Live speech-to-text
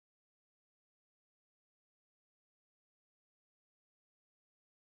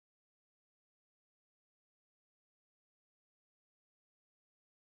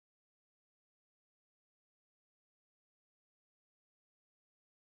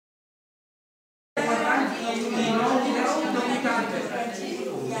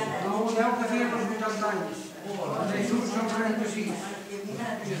que feien els 80 anys. Els just són 36.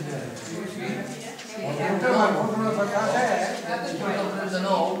 Entra la forma de patata, El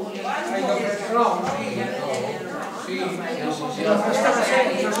 39. Ai, del 39, sí. Sí, no s'està sent,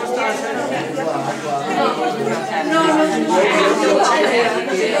 no s'està sent.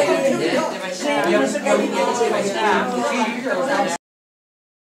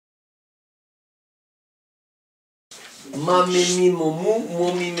 Mame, mi, momu,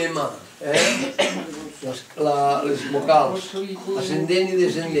 momi, mema. Les vocals, ascendent i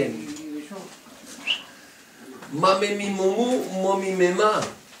descendent. Mame, mi, momu, momi, mema.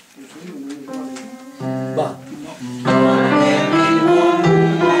 Va. Mame, mi, momu,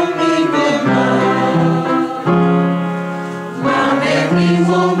 momi, mema. Mame, mi,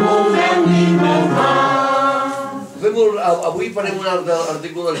 momu, momi, mema. Avui farem una altra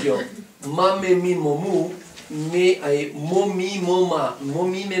articulació. Mame, mi, momu, momi, moma,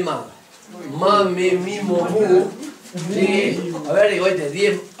 momi, mema. Mame, mi, momu, a veure, goita,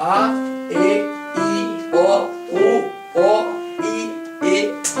 diem A, E, I, O, U, O, I, E,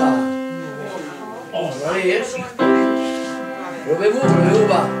 A. A veure, provem-ho,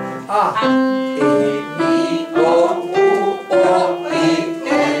 va. A, E, I, O, U, O, I,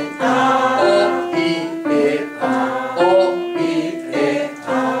 E, A, O, I, E, A, O, I, E,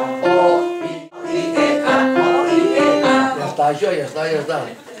 A, O, I, E, A, O, I, E, A. Ja està, això, ja està.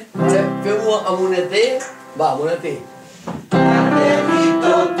 Fem-ho amb una T, va, amb una T.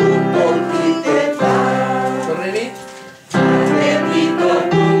 Tornem-hi.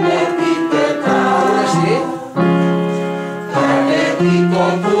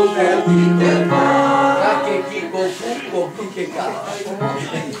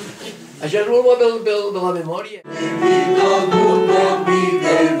 Això és molt bo de la memòria.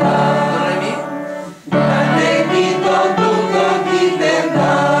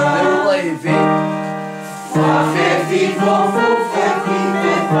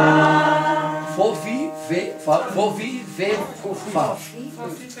 Fofi, fe, fa.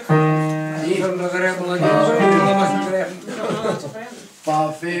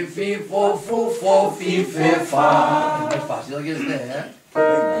 Fa, fe, fi, fo, fu, fo, fi, fe, fa. És més fàcil aquesta,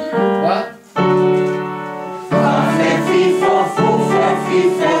 Va? Fa, fe, fi, fo, fu, fo, fi,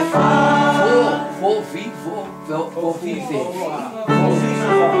 fe, fa. Fo, fi, fo,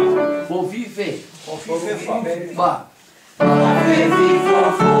 fi, fe. Fo, fi, fe. Va. Fa, fe, fi, fo,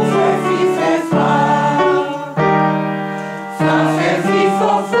 fu, fo, fi, fe, fa. Fa, fe, fi,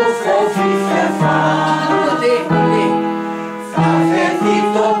 fo, fu, fo, fi, fe, fa. La T, fa, fe, fi,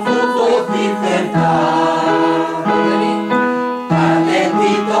 fo, fu, fo, fi, fe, fa. Fa, fe,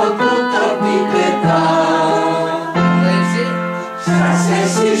 fi, fo, fu, fo, fi, fe, fa. Sa, se,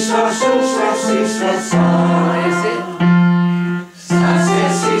 si, so, su, so, si, so, sa. Sa, se,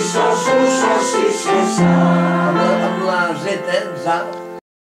 si, so, su, so, si, so, sa. Amb la Z, za.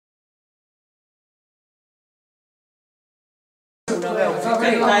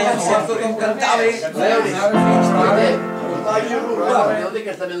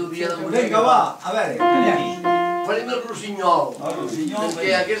 Aquesta melodia de música. Vinga, va, a veure. Farem el rossinyol,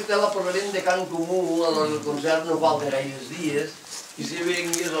 perquè aquesta la parlarem de cant comú, el concert no falta gaires dies, i si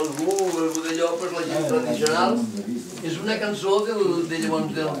vengués algú d'allò, la gent tradicional, és una cançó de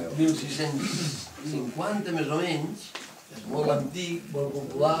llavors del 1650, més o menys, és molt antic, molt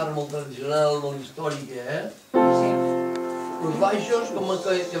popular, molt tradicional, molt històrica, Els baixos, com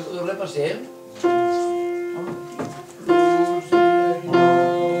que repassem.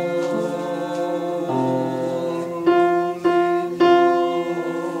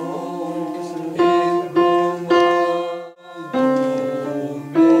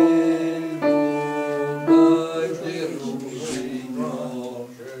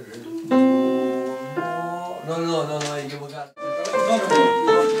 No, he equivocat.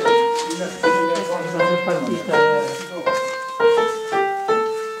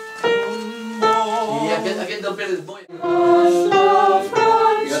 I aquest del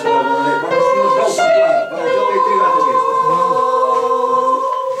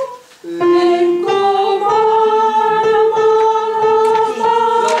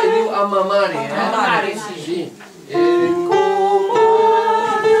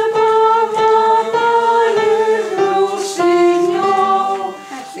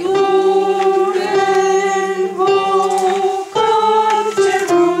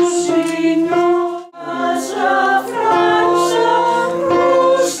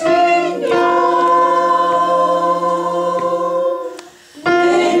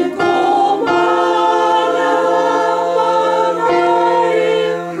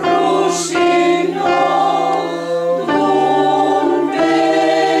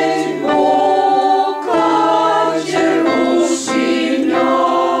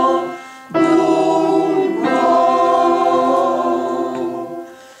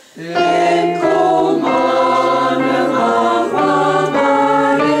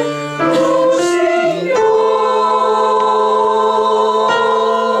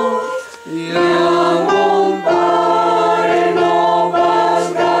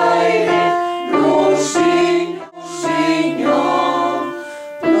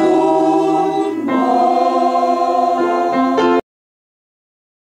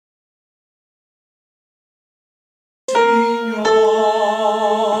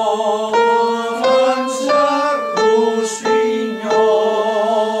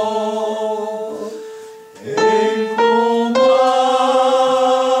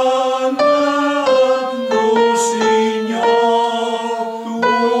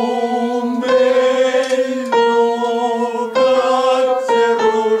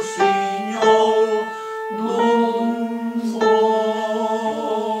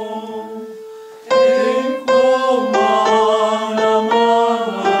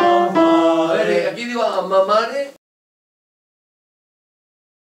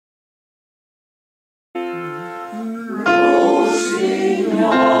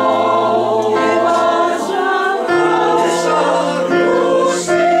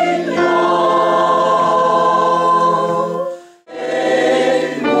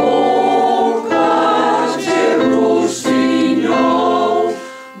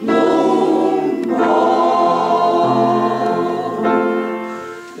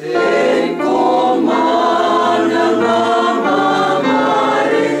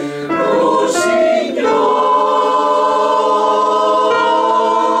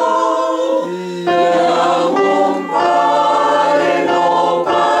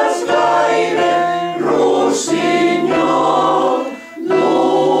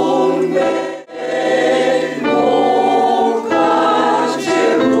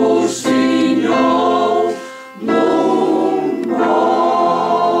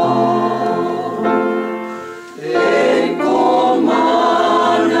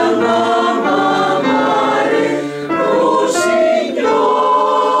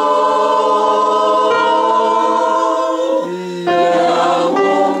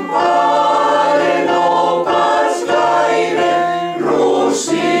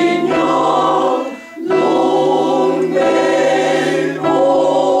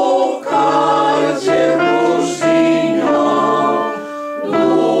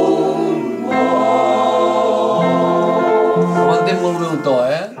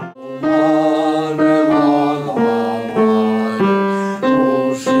to,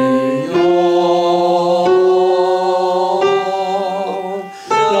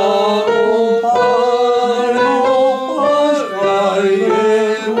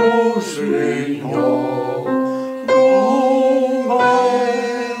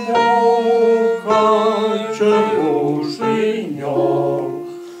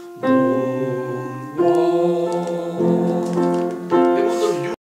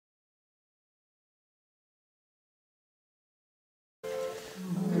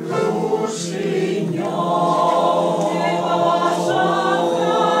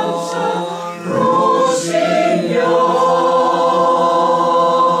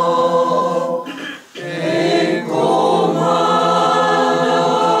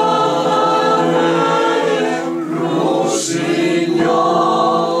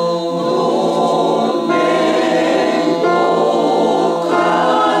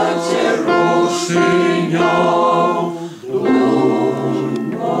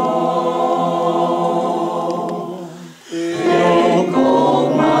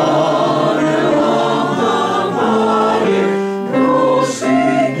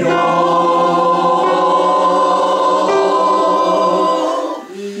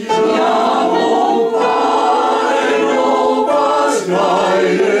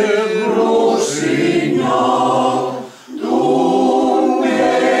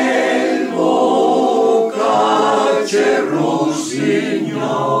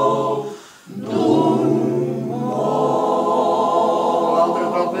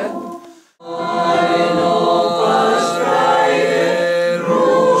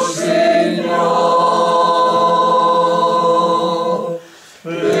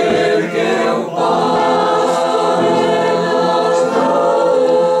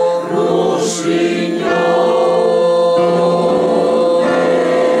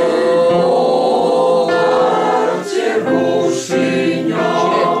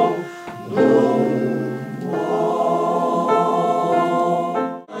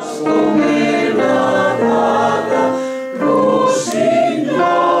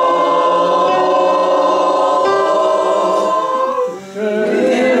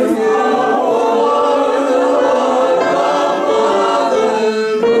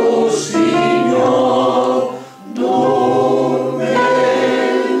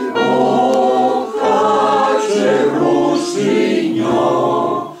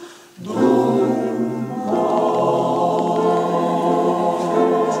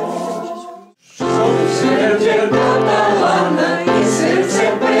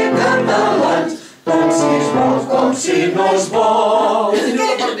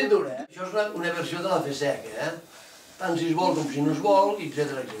 una versió de la Assaig, tant si es vol com si no es vol,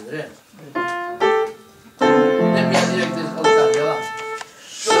 etcètera, etcètera. Anem ja directes al camp, ja va.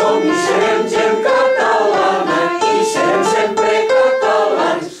 Som i serem gent catalana i serem sempre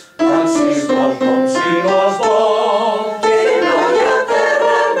catalans, tant si es vol com si no es vol. Que no hi ha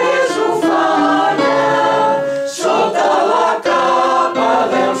terra més ufana sota la capa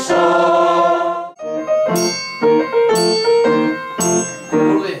del sol.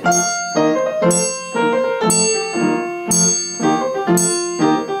 Molt bé.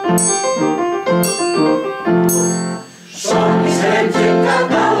 Som i serem gent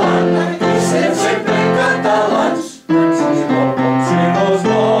catalana i serem sempre catalans, tant si es vol com si no es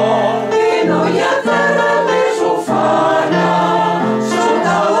vol. Que no hi ha terra més ufana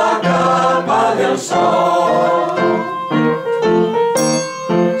sota la capa del sol.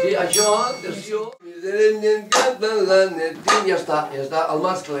 Sí, això, atenció. Ja està, el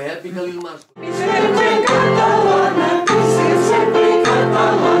mascle, pica-li el mascle. I serem gent catalana i serem sempre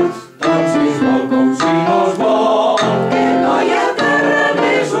catalans, tant si es vol com si no es vol. Que no hi ha terra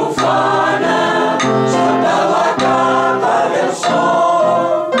més ufana sota la capa del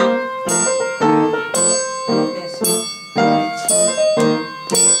sol.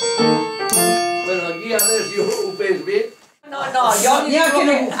 Bueno, aquí ara si ho fes bé. No, jo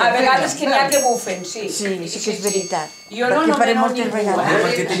a vegades que n'hi ha que bufen, sí. Sí, sí que és veritat. Jo no farem nomeno moltes ningú, vegades.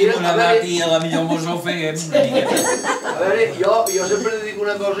 Perquè tenim una edat i a la millor mos ho feiem una miqueta. A veure, jo sempre dic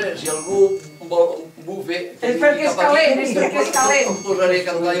una cosa, si algú vol bufe... És perquè és calent, és perquè és calent. Em posaré a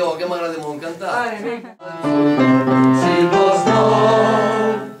cantar jo, que m'agrada molt cantar. Si no es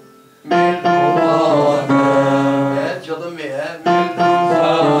vol, mil ufana. Això també,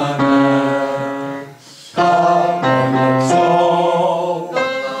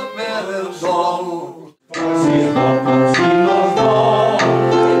 Si es vol com si no es vol,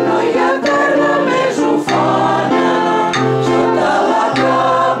 que no hi ha terra més ufana sota la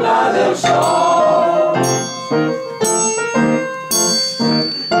capa del sol.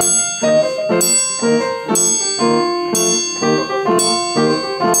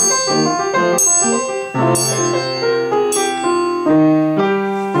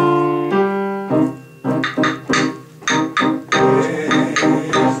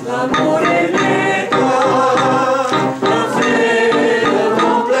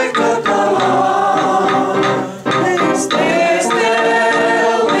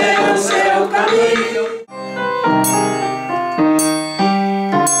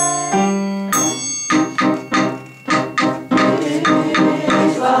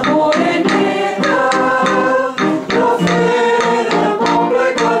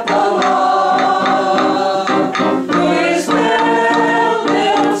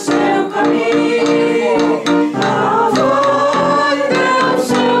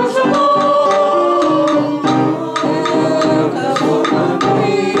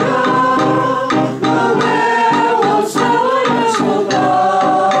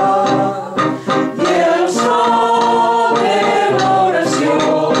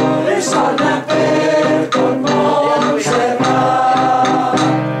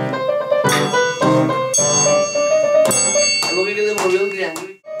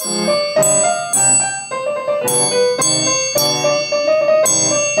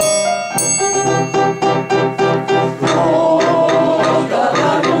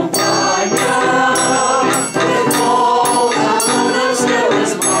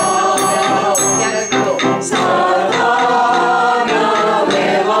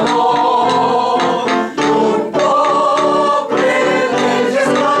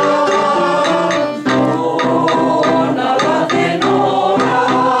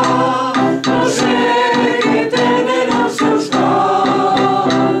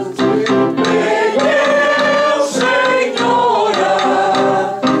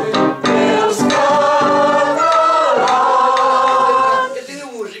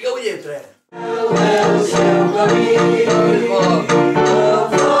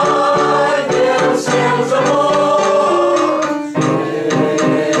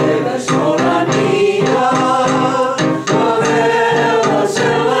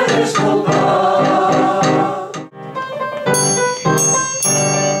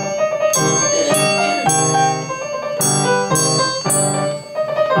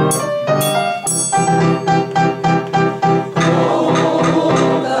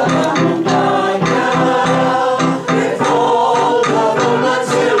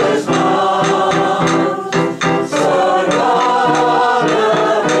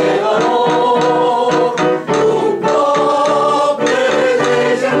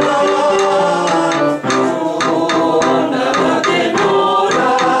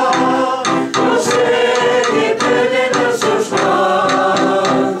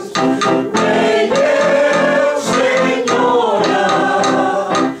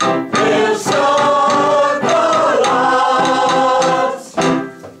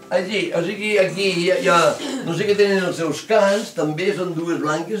 O sigui, aquí ja, no sé què tenen els seus cants, també són dues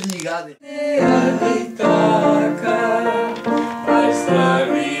blanques lligades. Has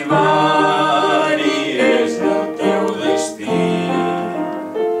d'arribar i és el teu destí,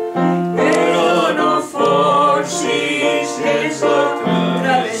 però no forcis gens la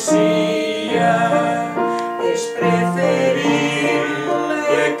travessia, és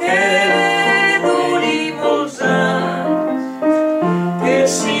preferible que duri molts anys, que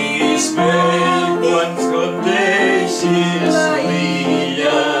siguis vell quan deixis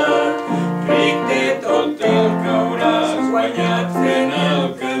l'illa, ric de tot el que hauràs guanyat fent el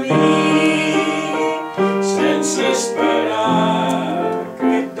camí, sense esperar que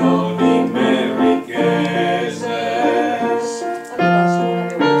et donin més riqueses.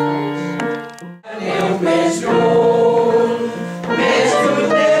 Aneu més lluny de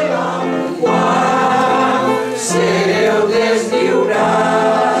l'enguany, sereu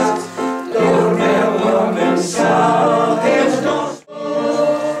deslliurats, torneu a pensar els dos.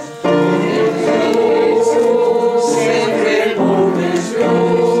 Sempre molt més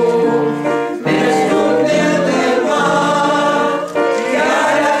lluny del mar, i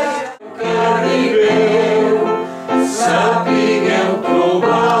ara que arribeu, sapigueu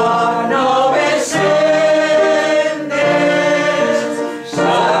trobar noves sendes,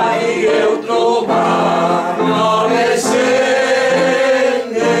 sapigueu trobar noves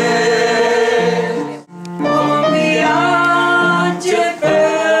sendes. Bon viatge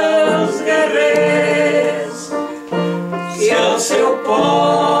pels guerrers, si al seu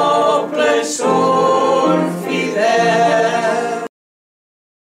poble són fidels.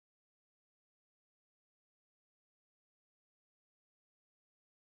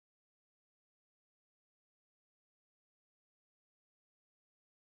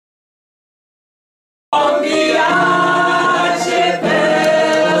 Bon viatge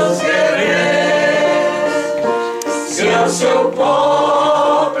pels guerrers, si al seu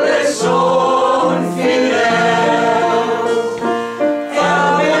poble són fidels.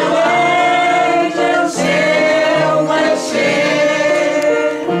 Afavoreix el seu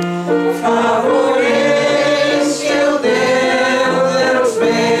vaixell, afavoreix el Déu dels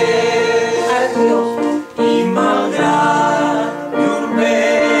béns, i malgrat llur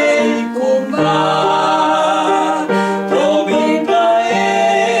vell combat, trobin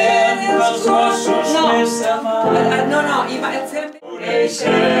plaer pels gossos més amats. No, i el fem...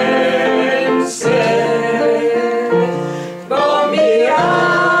 Coneixem-se. Bon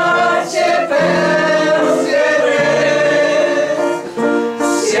viatge pels guerrers,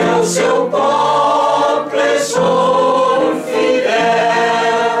 si al seu poble són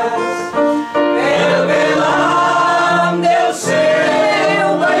fidels. El velam del seu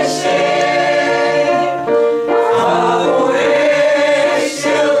vaixell afavoreix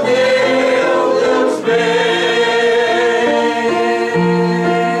el Déu dels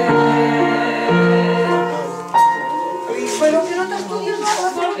Però que no t'estudies la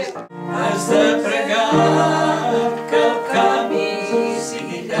cosa. Has de pregar que el camí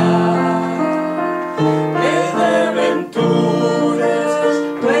sigui llarg, ple d'aventures,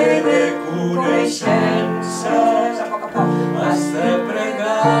 ple de coneixences. Has de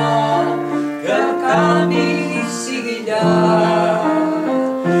pregar que el camí sigui llarg,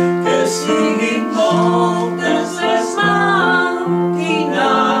 que siguin moltes les matinades,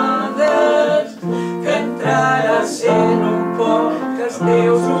 que entraràs en un port que els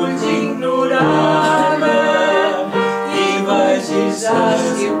teus ulls ignoraven, i vagis a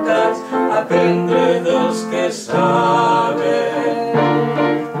ciutats a aprendre dels que saben.